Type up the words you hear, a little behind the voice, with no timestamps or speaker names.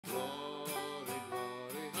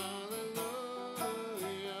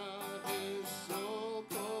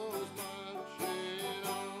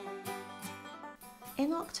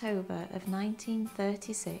October of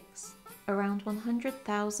 1936, around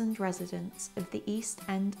 100,000 residents of the East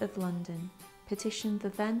End of London petitioned the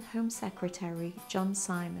then Home Secretary John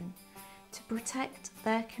Simon to protect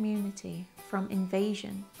their community from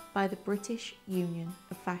invasion by the British Union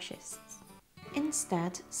of Fascists.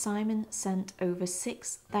 Instead, Simon sent over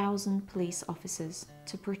 6,000 police officers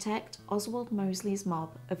to protect Oswald Mosley's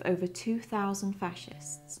mob of over 2,000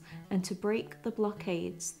 fascists and to break the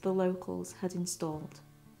blockades the locals had installed.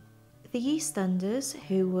 The EastEnders,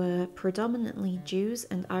 who were predominantly Jews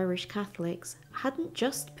and Irish Catholics, hadn't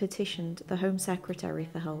just petitioned the Home Secretary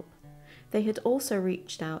for help. They had also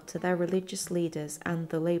reached out to their religious leaders and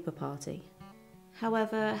the Labour Party.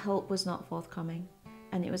 However, help was not forthcoming,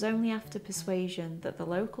 and it was only after persuasion that the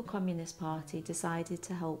local Communist Party decided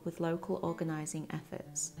to help with local organising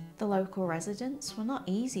efforts. The local residents were not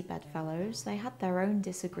easy bedfellows, they had their own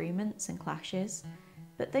disagreements and clashes,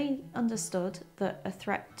 but they understood that a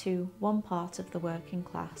threat to one part of the working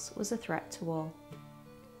class was a threat to all.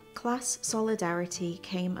 Class solidarity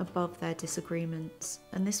came above their disagreements,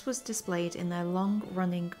 and this was displayed in their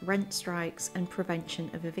long-running rent strikes and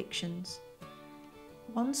prevention of evictions.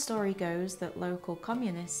 One story goes that local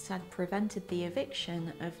communists had prevented the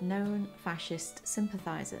eviction of known fascist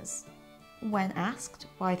sympathisers. When asked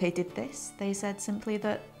why they did this, they said simply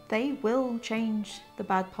that they will change the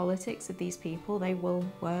bad politics of these people, they will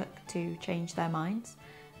work to change their minds,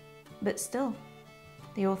 but still,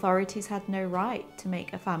 the authorities had no right to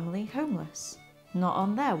make a family homeless. Not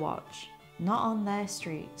on their watch, not on their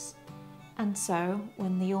streets. And so,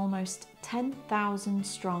 when the almost 10,000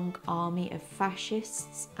 strong army of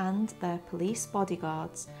fascists and their police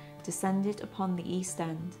bodyguards descended upon the East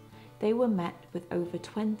End, they were met with over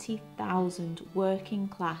 20,000 working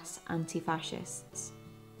class anti-fascists.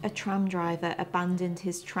 A tram driver abandoned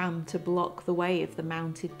his tram to block the way of the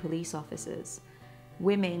mounted police officers.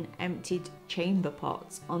 Women emptied chamber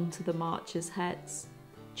pots onto the marchers' heads.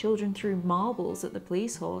 Children threw marbles at the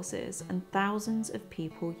police horses, and thousands of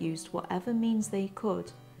people used whatever means they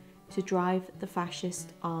could to drive the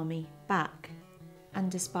fascist army back. And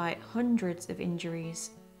despite hundreds of injuries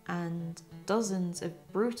and dozens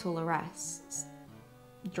of brutal arrests,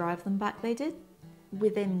 drive them back they did.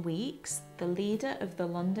 Within weeks, the leader of the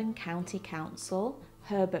London County Council,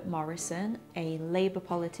 Herbert Morrison, a Labour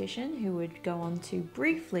politician who would go on to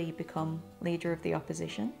briefly become leader of the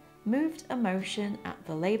opposition, moved a motion at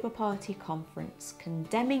the Labour Party conference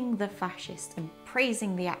condemning the fascists and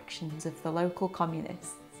praising the actions of the local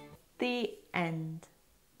communists. The end.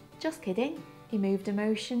 Just kidding. He moved a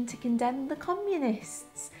motion to condemn the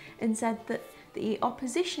communists and said that the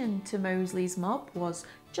opposition to Mosley's mob was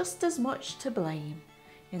just as much to blame,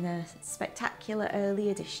 in a spectacular early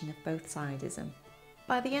edition of both-sidism.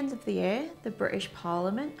 By the end of the year, the British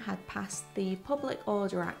Parliament had passed the Public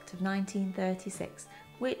Order Act of 1936,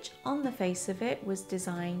 which on the face of it was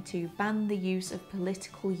designed to ban the use of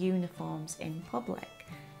political uniforms in public,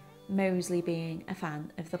 Mosley being a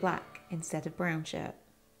fan of the black instead of brown shirt.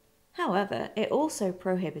 However, it also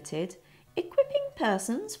prohibited equipping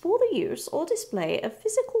persons for the use or display of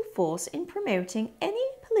physical force in promoting any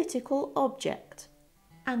political object.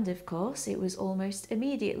 And of course, it was almost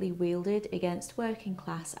immediately wielded against working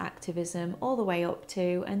class activism all the way up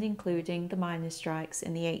to and including the miners' strikes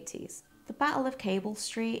in the 80s. The Battle of Cable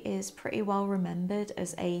Street is pretty well remembered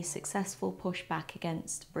as a successful pushback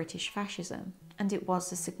against British fascism, and it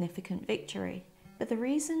was a significant victory. But the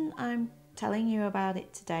reason I'm telling you about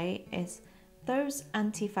it today is those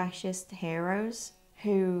anti-fascist heroes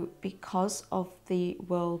who, because of the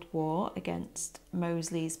World War against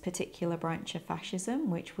Mosley's particular branch of fascism,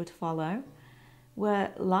 which would follow, were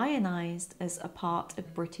lionised as a part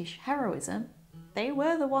of British heroism. They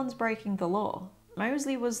were the ones breaking the law.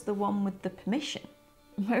 Mosley was the one with the permission.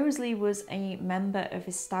 Mosley was a member of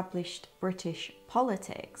established British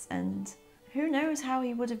politics, and who knows how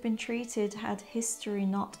he would have been treated had history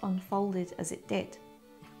not unfolded as it did.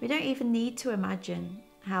 We don't even need to imagine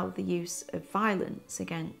how the use of violence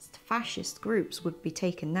against fascist groups would be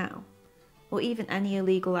taken now, or even any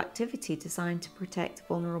illegal activity designed to protect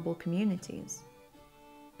vulnerable communities.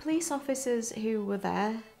 Police officers who were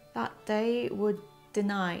there that day would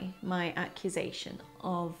deny my accusation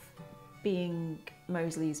of being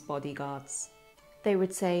Mosley's bodyguards. They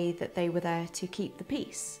would say that they were there to keep the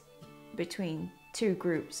peace between two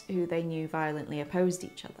groups who they knew violently opposed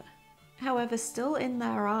each other. However, still in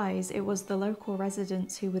their eyes, it was the local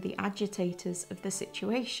residents who were the agitators of the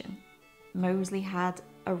situation. Mosley had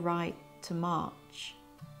a right to march,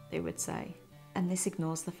 they would say. And this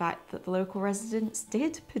ignores the fact that the local residents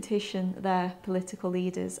did petition their political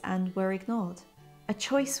leaders and were ignored. A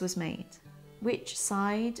choice was made. which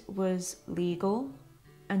side was legal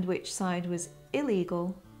and which side was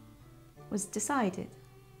illegal was decided.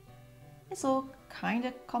 It's all kind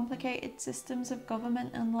of complicated systems of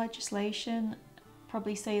government and legislation.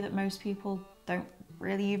 Probably say that most people don't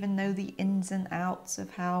really even know the ins and outs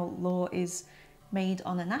of how law is made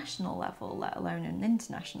on a national level, let alone an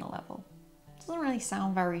international level. It doesn't really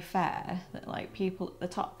sound very fair that like people at the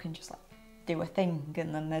top can just like do a thing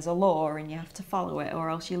and then there's a law and you have to follow it or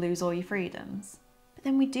else you lose all your freedoms. But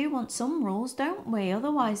then we do want some rules, don't we?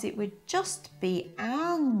 Otherwise it would just be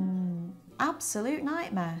an absolute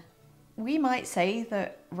nightmare. We might say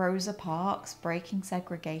that Rosa Parks breaking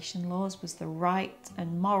segregation laws was the right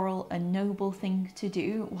and moral and noble thing to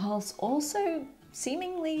do, whilst also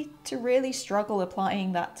seemingly to really struggle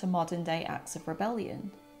applying that to modern day acts of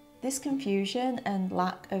rebellion. This confusion and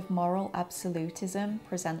lack of moral absolutism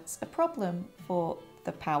presents a problem for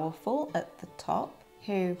the powerful at the top,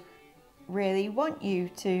 who really want you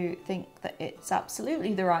to think that it's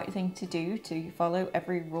absolutely the right thing to do to follow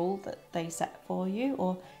every rule that they set for you,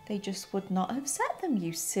 or they just would not have set them,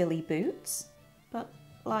 you silly boots. But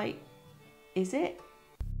like, is it?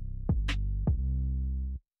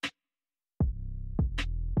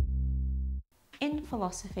 In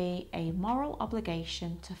philosophy, a moral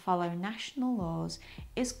obligation to follow national laws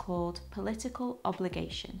is called political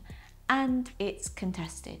obligation, and it's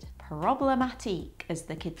contested. Problematique, as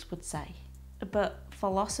the kids would say. But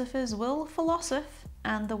philosophers will philosoph,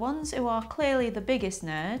 and the ones who are clearly the biggest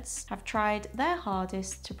nerds have tried their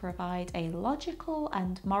hardest to provide a logical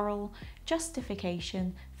and moral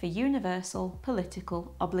justification for universal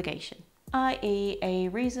political obligation, i.e. a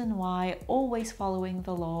reason why always following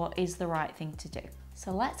the law is the right thing to do.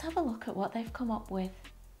 So let's have a look at what they've come up with.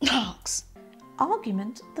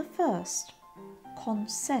 Argument the first.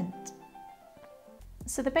 Consent.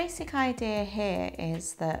 So the basic idea here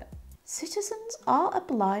is that citizens are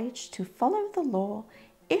obliged to follow the law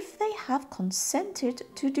if they have consented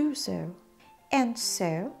to do so. And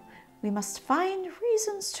so, we must find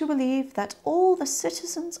reasons to believe that all the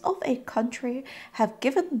citizens of a country have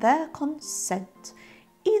given their consent,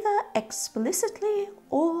 either explicitly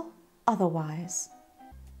or otherwise.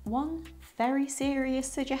 One very serious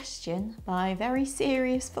suggestion by very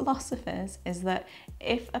serious philosophers is that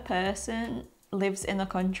if a person lives in a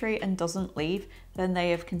country and doesn't leave, then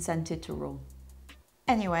they have consented to rule.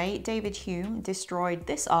 Anyway, David Hume destroyed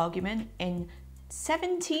this argument in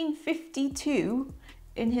 1752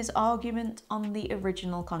 in his argument on the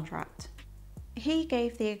original contract. He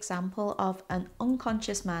gave the example of an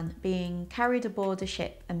unconscious man being carried aboard a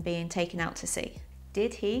ship and being taken out to sea.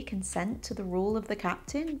 Did he consent to the rule of the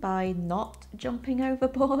captain by not jumping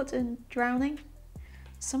overboard and drowning?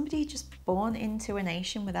 Somebody just born into a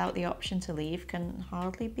nation without the option to leave can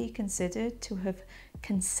hardly be considered to have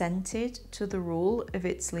consented to the rule of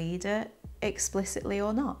its leader, explicitly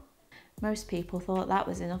or not. Most people thought that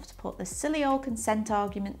was enough to put the silly old consent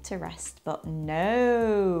argument to rest, but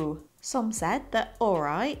no! Some said that,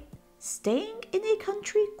 alright, staying in a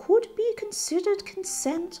country could be considered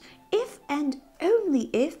consent if and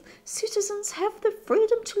only if citizens have the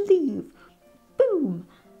freedom to leave. Boom!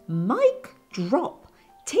 Mic drop.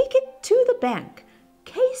 Take it to the bank.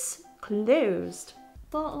 Case closed.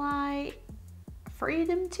 But like,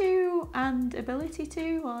 freedom to and ability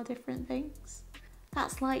to are different things.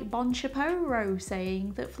 That's like Bon Shapiro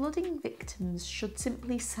saying that flooding victims should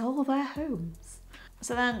simply sell their homes.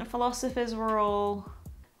 So then philosophers were all,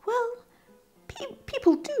 well,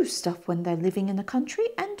 people do stuff when they're living in a country,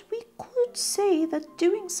 and we could say that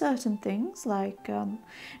doing certain things like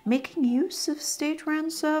making use of state-run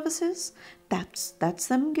services, that's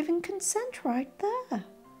them giving consent right there.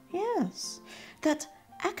 Yes, that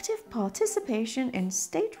active participation in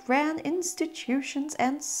state-run institutions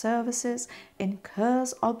and services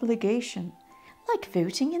incurs obligation, like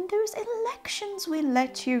voting in those elections we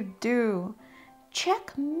let you do.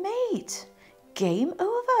 Checkmate. Game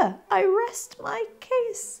over. I rest my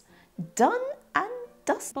case. Done and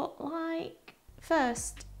dusted. But like,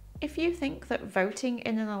 first, if you think that voting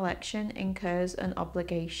in an election incurs an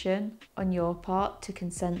obligation on your part to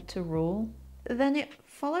consent to rule, then it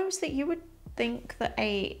follows that you would think that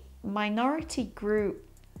a minority group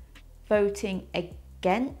voting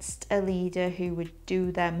against a leader who would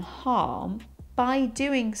do them harm, by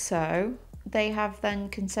doing so, they have then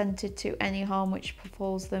consented to any harm which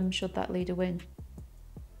befalls them should that leader win.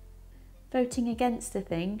 Voting against a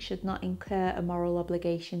thing should not incur a moral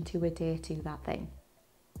obligation to adhere to that thing.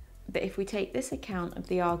 But if we take this account of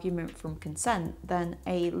the argument from consent, then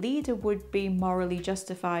a leader would be morally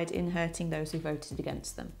justified in hurting those who voted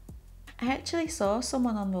against them. I actually saw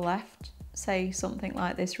someone on the left say something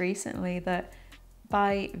like this recently, that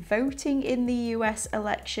by voting in the US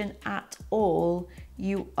election at all,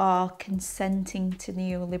 you are consenting to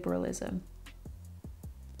neoliberalism.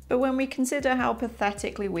 But when we consider how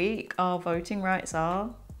pathetically weak our voting rights are,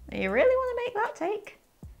 you really want to make that take?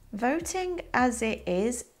 Voting as it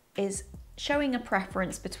is showing a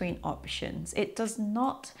preference between options. It does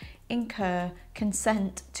not incur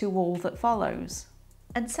consent to all that follows.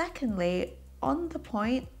 And secondly, on the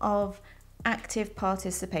point of active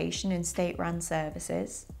participation in state-run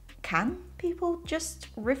services, can people just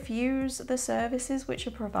refuse the services which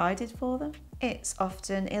are provided for them? It's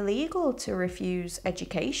often illegal to refuse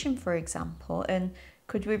education, for example, and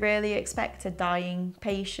could we really expect a dying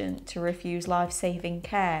patient to refuse life-saving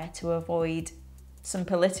care to avoid some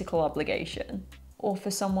political obligation? Or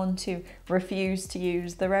for someone to refuse to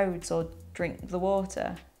use the roads or drink the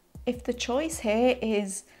water? If the choice here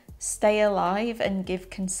is stay alive and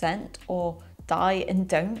give consent or die and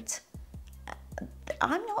don't,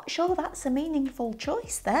 I'm not sure that's a meaningful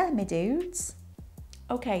choice there, me dudes.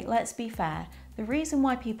 Okay, let's be fair. The reason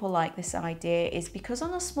why people like this idea is because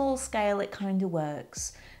on a small scale it kind of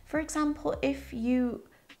works. For example, if you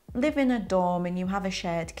live in a dorm and you have a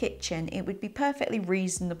shared kitchen, it would be perfectly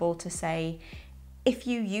reasonable to say, if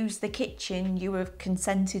you use the kitchen, you have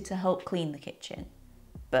consented to help clean the kitchen.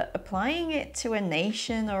 But applying it to a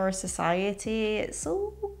nation or a society, it's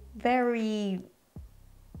all very...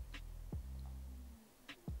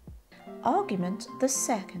 Argument the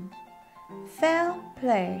second. Fair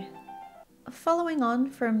play. Following on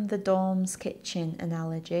from the dorm's kitchen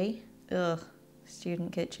analogy,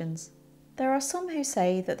 student kitchens. There are some who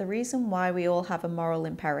say that the reason why we all have a moral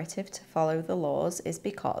imperative to follow the laws is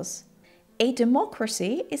because a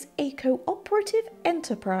democracy is a cooperative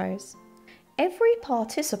enterprise. Every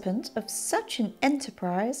participant of such an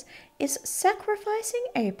enterprise is sacrificing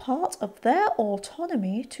a part of their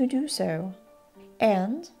autonomy to do so.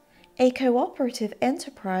 And a cooperative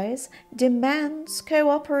enterprise demands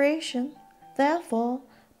cooperation. Therefore,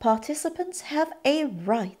 participants have a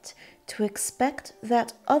right to expect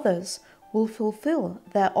that others will fulfill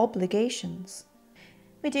their obligations.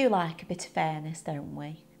 We do like a bit of fairness, don't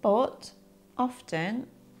we? But often,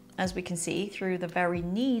 as we can see through the very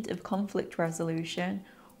need of conflict resolution,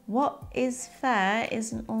 what is fair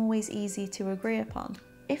isn't always easy to agree upon.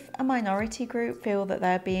 If a minority group feel that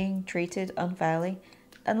they're being treated unfairly,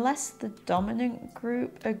 unless the dominant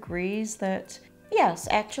group agrees that, yes,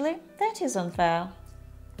 actually, that is unfair,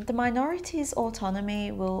 the minority's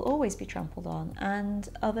autonomy will always be trampled on, and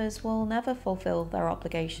others will never fulfill their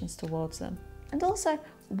obligations towards them. And also,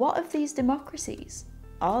 what of these democracies?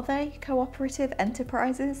 Are they cooperative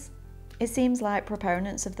enterprises? It seems like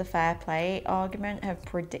proponents of the fair play argument have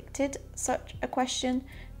predicted such a question,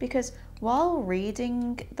 because while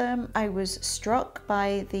reading them, I was struck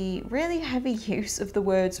by the really heavy use of the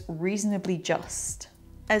words reasonably just.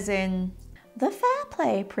 As in, the fair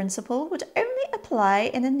play principle would only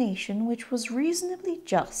apply in a nation which was reasonably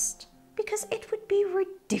just, because it would be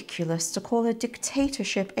ridiculous to call a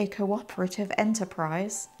dictatorship a cooperative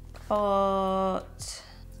enterprise. But,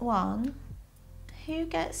 one, who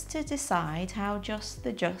gets to decide how just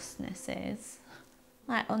the justness is?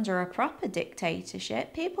 Like, under a proper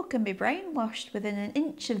dictatorship, people can be brainwashed within an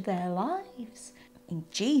inch of their lives. And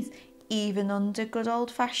geez, even under good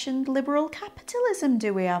old-fashioned liberal capitalism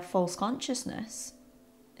do we have false consciousness.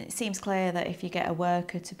 It seems clear that if you get a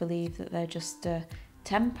worker to believe that they're just a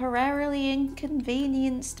temporarily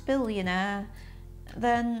inconvenienced billionaire,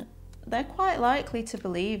 then they're quite likely to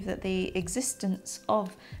believe that the existence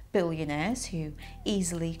of billionaires who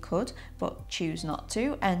easily could but choose not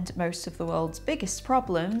to end most of the world's biggest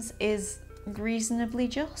problems is reasonably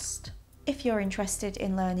just. If you're interested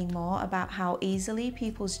in learning more about how easily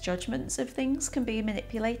people's judgments of things can be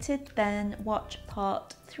manipulated, then watch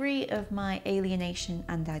part 3 of my Alienation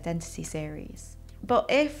and Identity series. But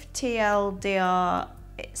if TLDR,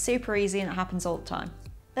 it's super easy and it happens all the time.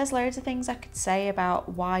 There's loads of things I could say about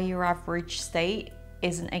why your average state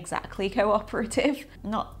isn't exactly cooperative,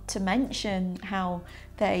 not to mention how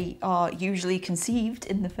they are usually conceived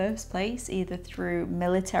in the first place, either through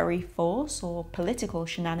military force or political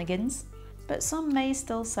shenanigans. But some may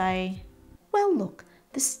still say, well look,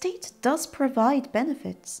 the state does provide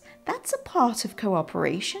benefits. That's a part of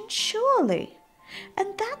cooperation, surely.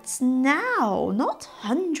 And that's now, not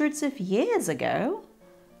hundreds of years ago.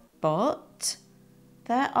 But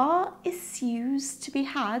there are issues to be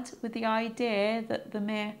had with the idea that the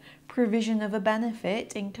mere provision of a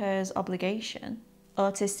benefit incurs obligation.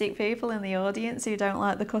 Autistic people in the audience who don't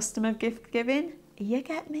like the custom of gift giving, you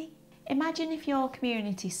get me? Imagine if your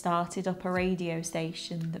community started up a radio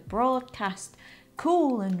station that broadcast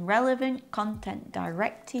cool and relevant content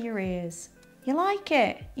direct to your ears. You like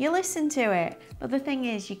it, you listen to it, but the thing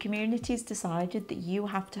is, your community's decided that you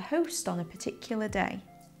have to host on a particular day.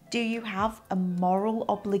 Do you have a moral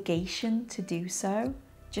obligation to do so,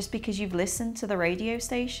 just because you've listened to the radio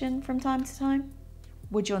station from time to time?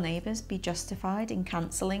 Would your neighbours be justified in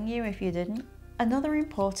cancelling you if you didn't? Another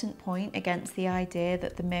important point against the idea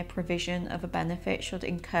that the mere provision of a benefit should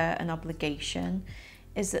incur an obligation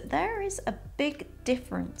is that there is a big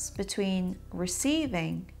difference between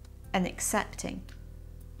receiving and accepting.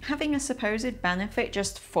 Having a supposed benefit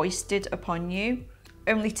just foisted upon you,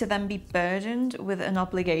 only to then be burdened with an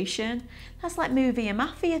obligation, that's like movie and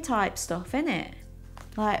mafia type stuff, innit?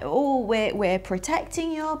 Like, oh, we're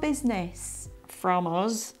protecting your business from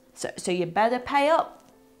us, so you better pay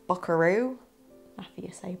up, buckaroo.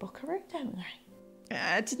 Mafia say buckaroo, don't they?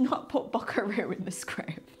 I did not put buckaroo in the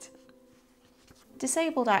script.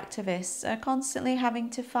 Disabled activists are constantly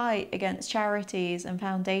having to fight against charities and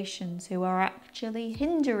foundations who are actually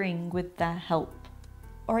hindering with their help,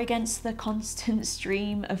 or against the constant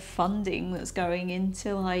stream of funding that's going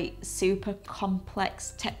into like super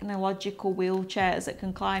complex technological wheelchairs that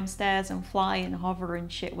can climb stairs and fly and hover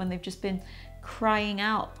and shit, when they've just been crying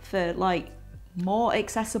out for like more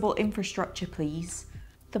accessible infrastructure, please.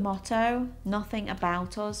 The motto, "Nothing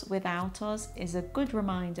about us without us," is a good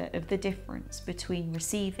reminder of the difference between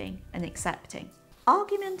receiving and accepting.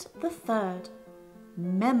 Argument the third,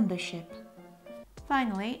 membership.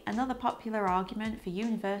 Finally, another popular argument for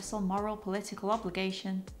universal moral political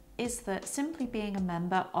obligation is that simply being a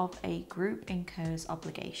member of a group incurs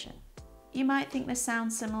obligation. You might think this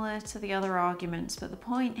sounds similar to the other arguments, but the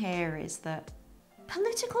point here is that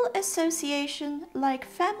political association, like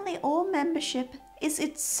family or membership, is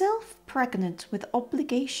itself pregnant with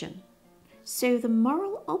obligation. So the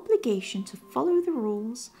moral obligation to follow the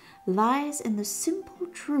rules lies in the simple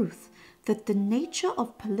truth that the nature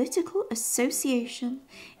of political association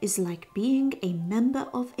is like being a member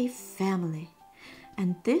of a family.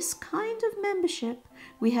 And this kind of membership,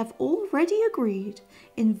 we have already agreed,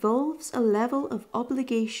 involves a level of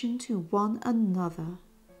obligation to one another.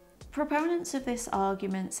 Proponents of this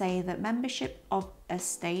argument say that membership of a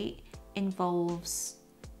state involves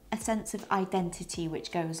a sense of identity which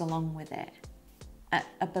goes along with it,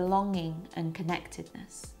 a belonging and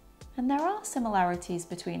connectedness. And there are similarities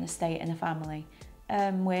between a state and a family.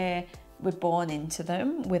 We're born into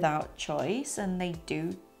them without choice, and they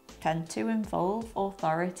do tend to involve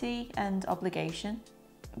authority and obligation.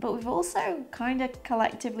 But we've also kind of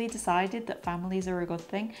collectively decided that families are a good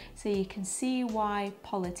thing, so you can see why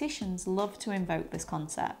politicians love to invoke this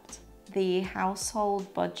concept. The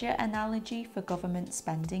household budget analogy for government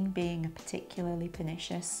spending being a particularly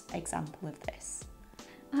pernicious example of this.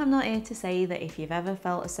 I'm not here to say that if you've ever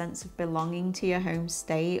felt a sense of belonging to your home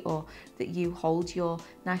state, or that you hold your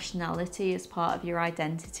nationality as part of your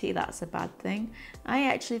identity, that's a bad thing. I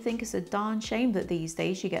actually think it's a darn shame that these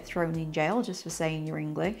days you get thrown in jail just for saying you're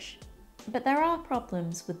English. But there are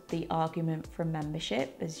problems with the argument for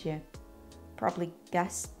membership, as you probably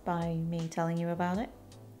guessed by me telling you about it.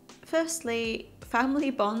 Firstly,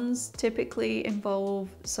 family bonds typically involve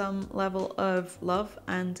some level of love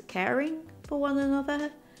and caring for one another,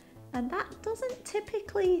 and that doesn't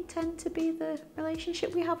typically tend to be the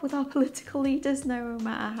relationship we have with our political leaders, no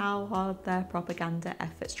matter how hard their propaganda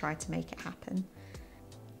efforts try to make it happen.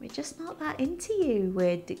 We're just not that into you,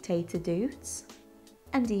 weird dictator dudes.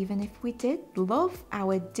 And even if we did love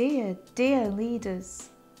our dear, dear leaders,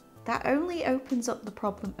 that only opens up the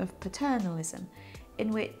problem of paternalism,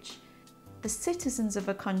 in which the citizens of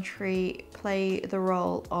a country play the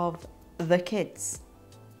role of the kids,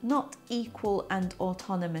 not equal and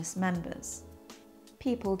autonomous members.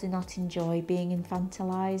 People do not enjoy being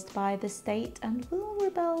infantilized by the state and will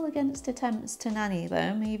rebel against attempts to nanny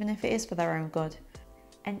them, even if it is for their own good.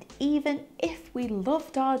 And even if we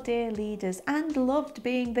loved our dear leaders and loved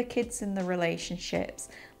being the kids in the relationships,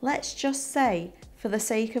 let's just say, for the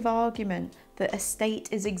sake of argument, that a state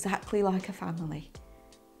is exactly like a family.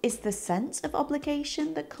 Is the sense of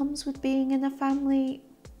obligation that comes with being in a family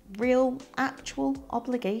real, actual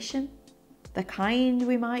obligation? The kind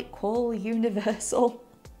we might call universal?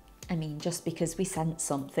 I mean, just because we sense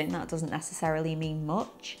something, that doesn't necessarily mean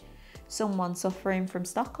much. Someone suffering from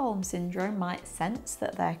Stockholm Syndrome might sense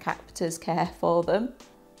that their captors care for them.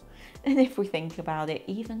 And if we think about it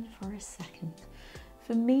even for a second,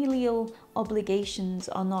 familial obligations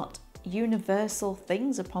are not universal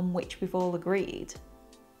things upon which we've all agreed.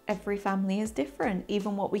 Every family is different.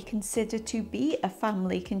 Even what we consider to be a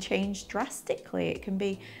family can change drastically. It can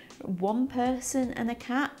be one person and a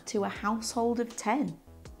cat to a household of 10.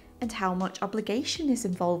 And how much obligation is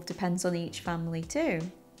involved depends on each family too.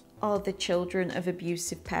 Are the children of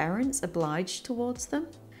abusive parents obliged towards them?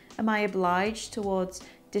 Am I obliged towards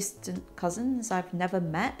distant cousins I've never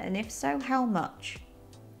met, and if so, how much?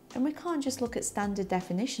 And we can't just look at standard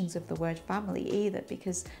definitions of the word family either,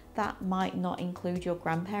 because that might not include your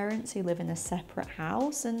grandparents who live in a separate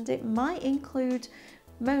house, and it might include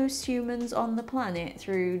most humans on the planet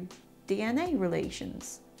through DNA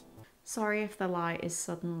relations. Sorry if the light is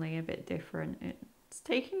suddenly a bit different. It's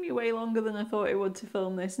taking me way longer than I thought it would to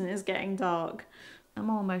film this, and it's getting dark. I'm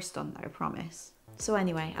almost done though, promise. So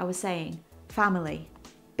anyway, I was saying, family,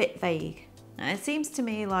 bit vague. Now, it seems to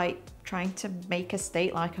me like trying to make a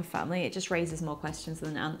state like a family, it just raises more questions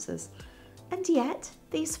than it answers. And yet,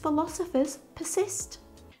 these philosophers persist.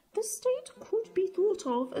 The state could be thought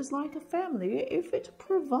of as like a family if it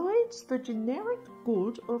provides the generic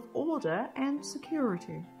good of order and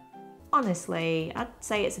security. Honestly, I'd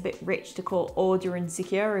say it's a bit rich to call order and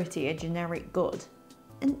security a generic good.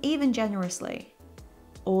 And even generously,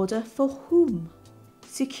 order for whom?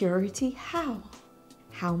 Security how?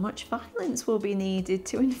 How much violence will be needed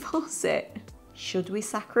to enforce it? Should we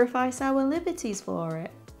sacrifice our liberties for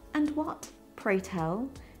it? And what, pray tell,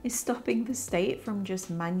 is stopping the state from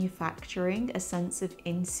just manufacturing a sense of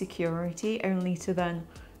insecurity only to then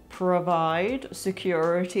provide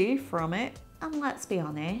security from it? And let's be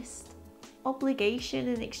honest, obligation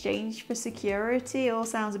in exchange for security all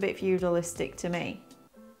sounds a bit feudalistic to me.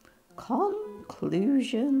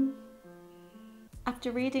 Conclusion.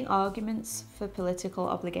 After reading arguments for political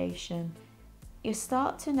obligation, you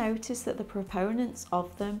start to notice that the proponents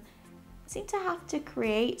of them seem to have to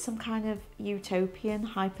create some kind of utopian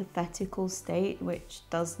hypothetical state which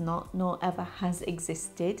does not nor ever has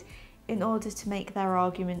existed in order to make their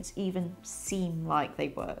arguments even seem like they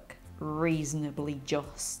work reasonably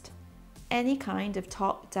just. Any kind of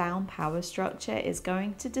top-down power structure is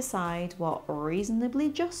going to decide what reasonably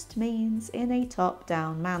just means in a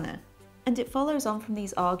top-down manner. And it follows on from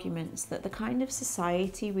these arguments that the kind of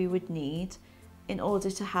society we would need in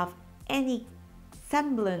order to have any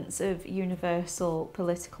semblance of universal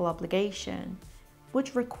political obligation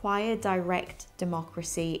would require direct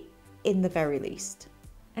democracy in the very least.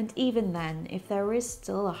 And even then, if there is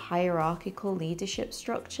still a hierarchical leadership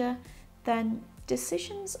structure, then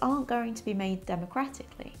decisions aren't going to be made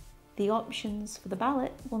democratically. The options for the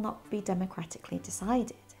ballot will not be democratically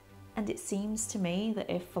decided. And it seems to me that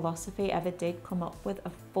if philosophy ever did come up with a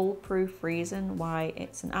foolproof reason why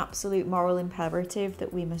it's an absolute moral imperative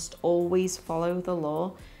that we must always follow the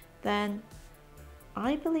law, then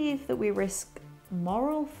I believe that we risk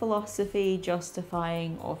moral philosophy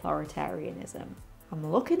justifying authoritarianism. I'm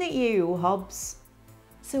looking at you, Hobbes.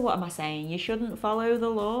 So what am I saying? You shouldn't follow the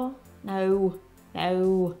law? No.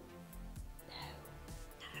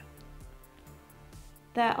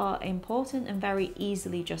 There are important and very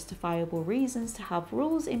easily justifiable reasons to have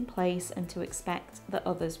rules in place and to expect that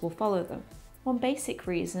others will follow them. One basic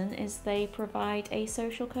reason is they provide a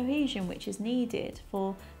social cohesion which is needed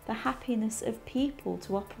for the happiness of people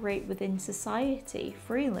to operate within society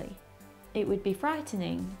freely. It would be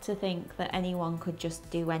frightening to think that anyone could just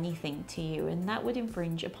do anything to you, and that would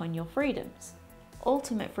infringe upon your freedoms.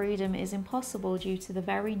 Ultimate freedom is impossible due to the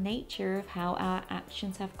very nature of how our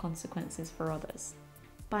actions have consequences for others.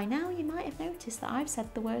 By now you might have noticed that I've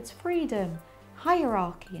said the words freedom,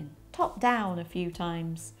 hierarchy and top-down a few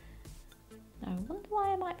times. I wonder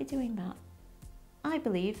why I might be doing that. I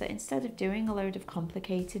believe that instead of doing a load of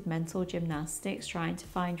complicated mental gymnastics trying to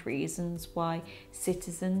find reasons why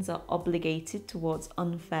citizens are obligated towards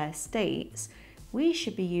unfair states, we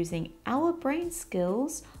should be using our brain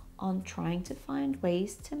skills on trying to find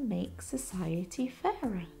ways to make society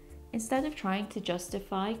fairer. Instead of trying to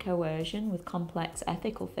justify coercion with complex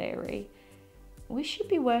ethical theory, we should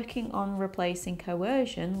be working on replacing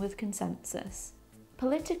coercion with consensus.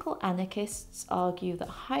 Political anarchists argue that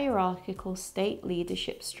hierarchical state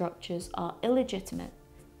leadership structures are illegitimate.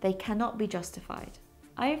 They cannot be justified.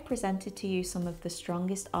 I have presented to you some of the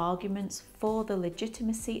strongest arguments for the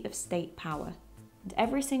legitimacy of state power, and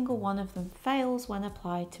every single one of them fails when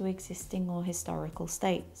applied to existing or historical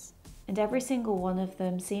states. And every single one of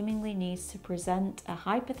them seemingly needs to present a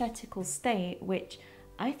hypothetical state which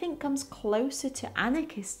I think comes closer to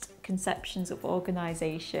anarchist conceptions of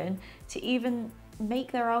organisation to even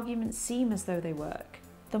make their arguments seem as though they work.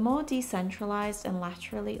 The more decentralised and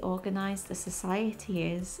laterally organised a society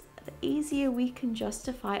is, the easier we can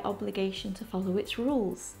justify obligation to follow its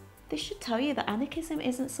rules. This should tell you that anarchism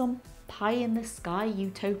isn't some pie-in-the-sky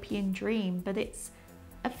utopian dream, but it's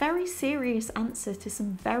a very serious answer to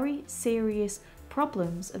some very serious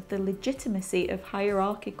problems of the legitimacy of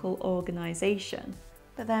hierarchical organisation.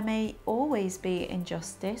 But there may always be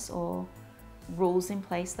injustice or rules in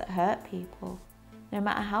place that hurt people, no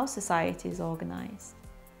matter how society is organised.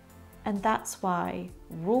 And that's why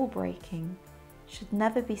rule breaking should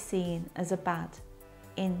never be seen as a bad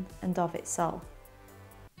in and of itself.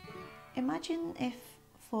 Imagine if,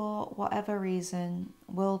 for whatever reason,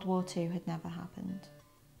 World War II had never happened,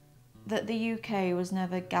 that the UK was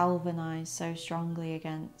never galvanised so strongly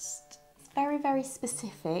against a very, very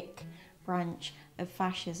specific branch of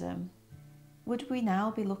fascism. Would we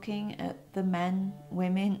now be looking at the men,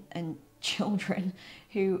 women and children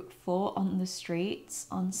who fought on the streets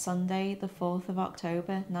on Sunday the 4th of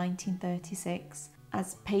October 1936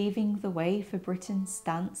 as paving the way for Britain's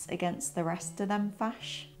stance against the rest of them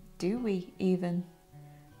fash? Do we even?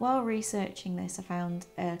 While researching this, I found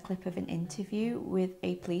a clip of an interview with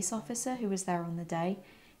a police officer who was there on the day,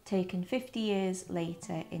 taken 50 years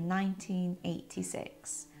later in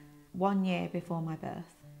 1986, 1 year before my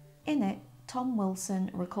birth. In it, Tom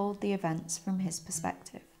Wilson recalled the events from his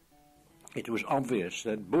perspective. It was obvious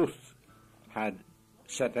that both had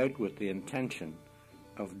set out with the intention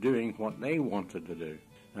of doing what they wanted to do,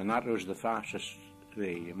 and that was the fascists,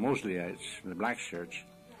 the Mosleyites, the black shirts,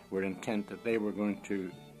 were intent that they were going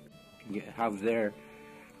to have their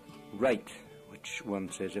right, which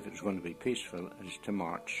one says if it's going to be peaceful, is to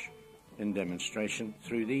march in demonstration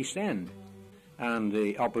through the East End. And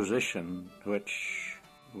the opposition, which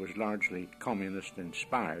was largely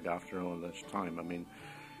communist-inspired after all this time, I mean,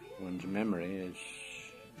 one's memory is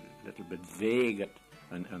a little bit vague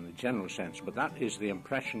in the general sense, but that is the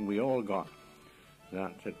impression we all got,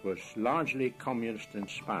 that it was largely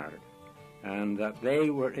communist-inspired, and that they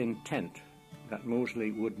were intent that Mosley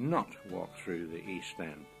would not walk through the East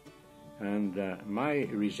End. And my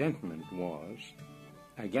resentment was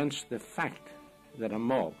against the fact that a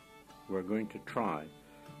mob were going to try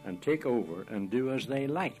and take over and do as they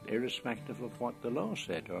liked, irrespective of what the law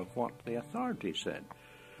said or what the authorities said.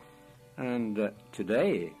 And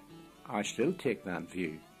today, I still take that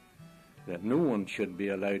view, that no one should be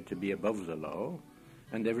allowed to be above the law,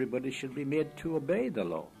 and everybody should be made to obey the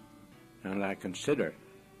law. And I consider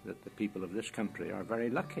that the people of this country are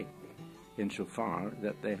very lucky insofar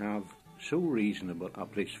that they have so reasonable a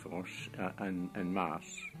police force en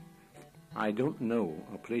masse. I don't know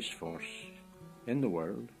a police force in the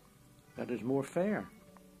world that is more fair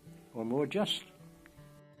or more just.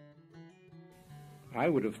 I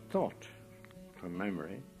would have thought, from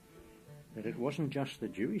memory, that it wasn't just the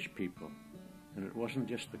Jewish people and it wasn't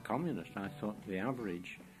just the communists. I thought the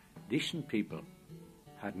average decent people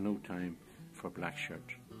had no time for black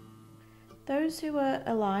shirts. Those who were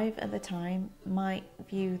alive at the time might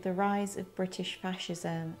view the rise of British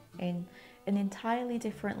fascism in an entirely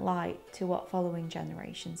different light to what following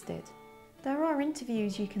generations did. There are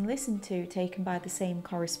interviews you can listen to taken by the same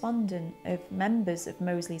correspondent of members of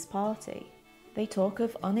Mosley's party. They talk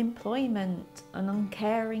of unemployment, an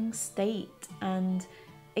uncaring state and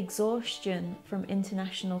exhaustion from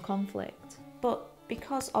international conflict. But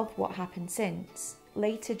because of what happened since,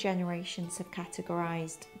 later generations have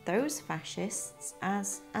categorised those fascists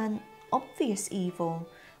as an obvious evil,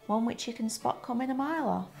 one which you can spot coming a mile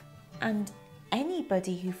off. And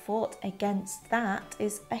anybody who fought against that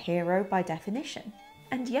is a hero by definition.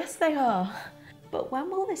 And yes, they are. But when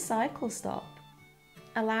will this cycle stop?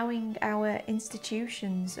 Allowing our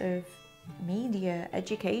institutions of media,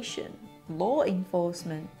 education, law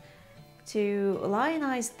enforcement to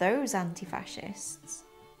lionise those anti-fascists,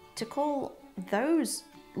 to call those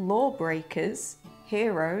lawbreakers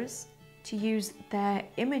heroes, to use their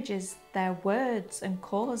images, their words and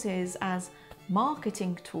causes as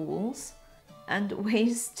marketing tools and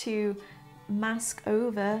ways to mask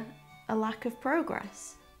over a lack of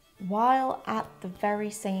progress. While at the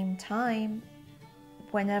very same time,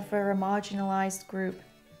 whenever a marginalised group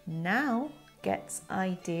now gets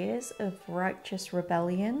ideas of righteous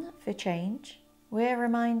rebellion for change, we're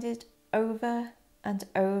reminded over and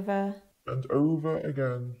over and over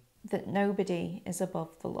again that nobody is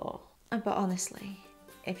above the law. But honestly,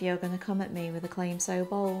 if you're going to come at me with a claim so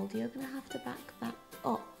bold, you're going to have to back that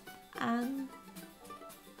up. And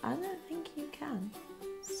I don't think you can.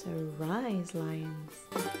 So rise, lions.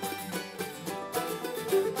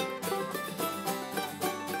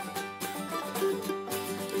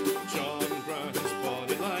 John Brown's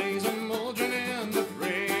body lies a mouldering in the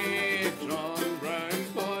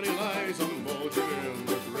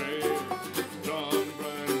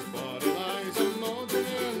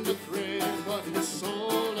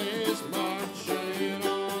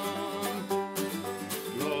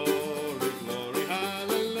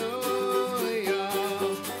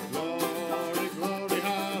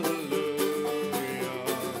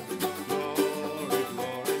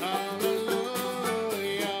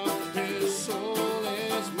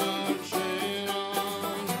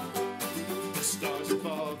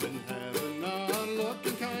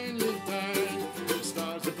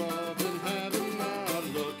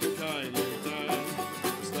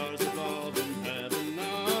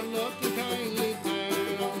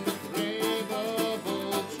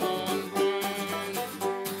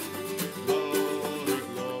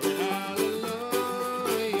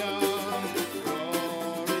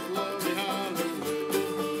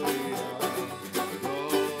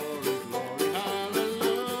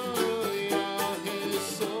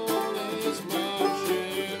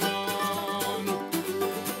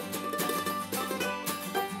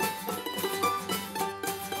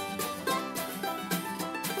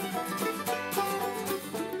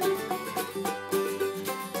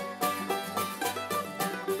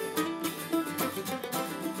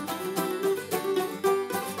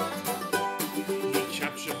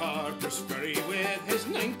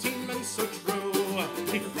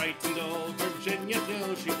and old Virginia too.